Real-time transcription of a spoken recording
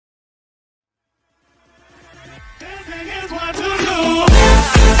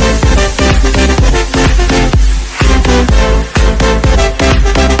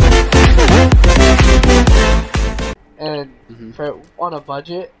for on a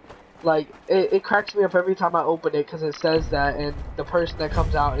budget. Like, it cracks me up every time I open it because it says that, and the person that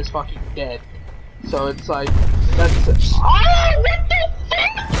comes out is fucking dead. So it's like, that's... Oh, what the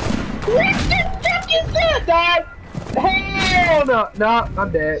fuck? What the fuck is that, dog? Hell no. No,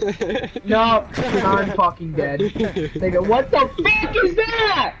 I'm dead. No, I'm fucking dead. Nigga, what the fuck is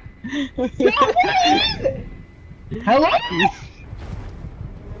that? No, what is it? Hello?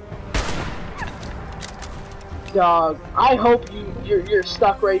 Dog, I hope you're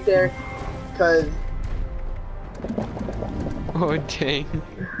stuck right there, cause... Oh dang,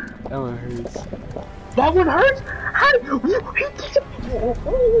 that one hurts. That one hurts? How?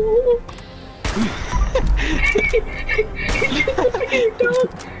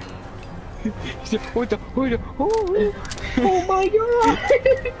 Oh my god!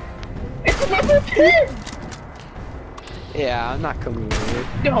 It's level 10! Yeah, I'm not coming with it.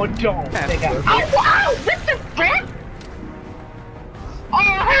 No, don't, nigga. Oh, wow! What the fuck? Oh,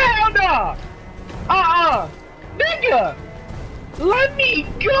 hell no! Nigga! Let me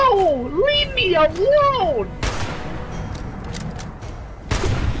go! Leave me alone!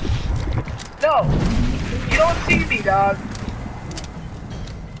 No! You don't see me, dog.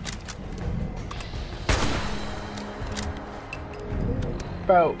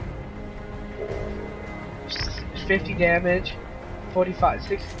 Bro. 50 damage. 45,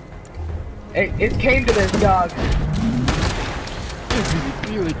 60. It came to this, dog.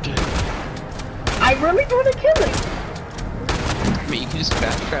 I really want to kill it. I mean, you can just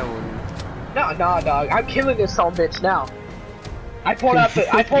fast travel. No, dog. I'm killing this son of a bitch now. I pulled out the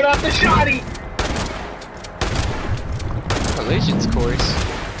shotty. Collisions course.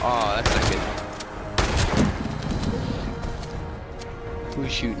 Oh, that's not good.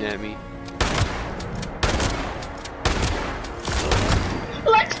 Who's shooting at me?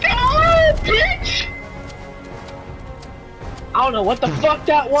 Let's go, bitch! I don't know what the fuck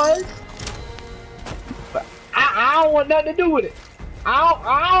that was, but I don't want nothing to do with it.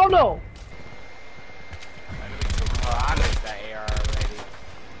 I don't know. Oh, I missed that AR already.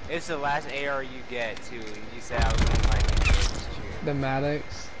 It's the last AR you get too. You said I was gonna like shoot. The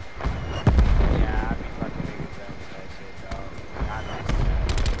Maddox. Yeah, I'd be fucking niggas up with that shit, dog. I missed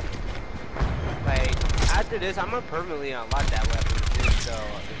that. Like, after this, I'm gonna permanently unlock that weapon just so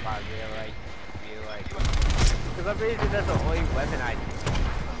if I feel like, because I'm pretty sure that's the only weapon I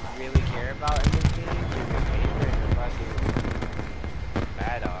really care about in this game. Is the paper and the fucking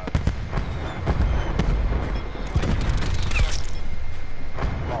bad dogs.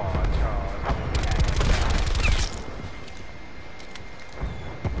 Oh, Charles, I want that.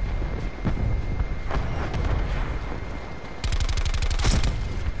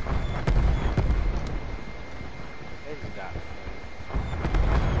 This is got me.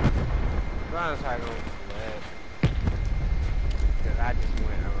 Round's hard going to left. Because I just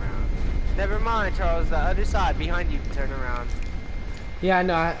went around. Never mind, Charles. The other side behind you. Turn around. Yeah, I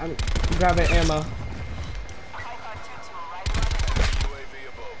know. I'm grabbing ammo.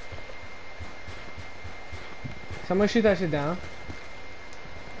 Someone shoot that shit down.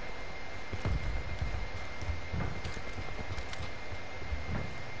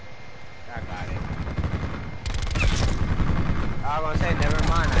 I got it. I was gonna say, never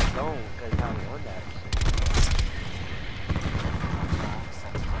mind, I don't, because I won that shit.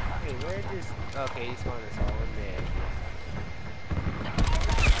 Hey, where is... Okay, he's going this all in there.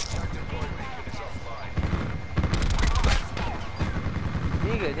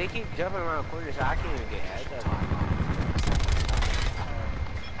 Nigga, they keep jumping around corners, so I can't even get heads up.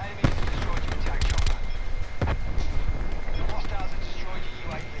 Enemies have destroyed your attack chopper. Hostiles have destroyed your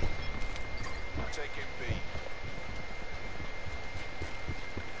UAV. Taking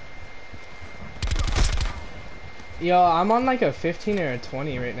B. Yo, I'm on like a 15 or a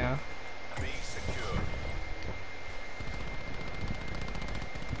 20 right now. B secure.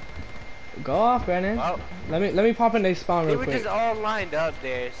 Go off, Brennan. Oh. Let me pop in they spawn They real were quick. just all lined up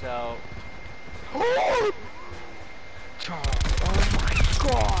there, so... Charles, oh my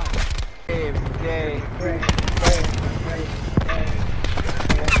god! Damn, dang.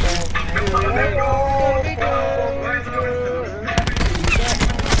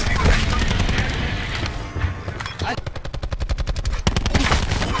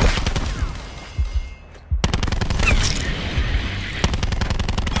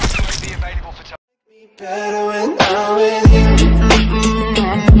 Be available for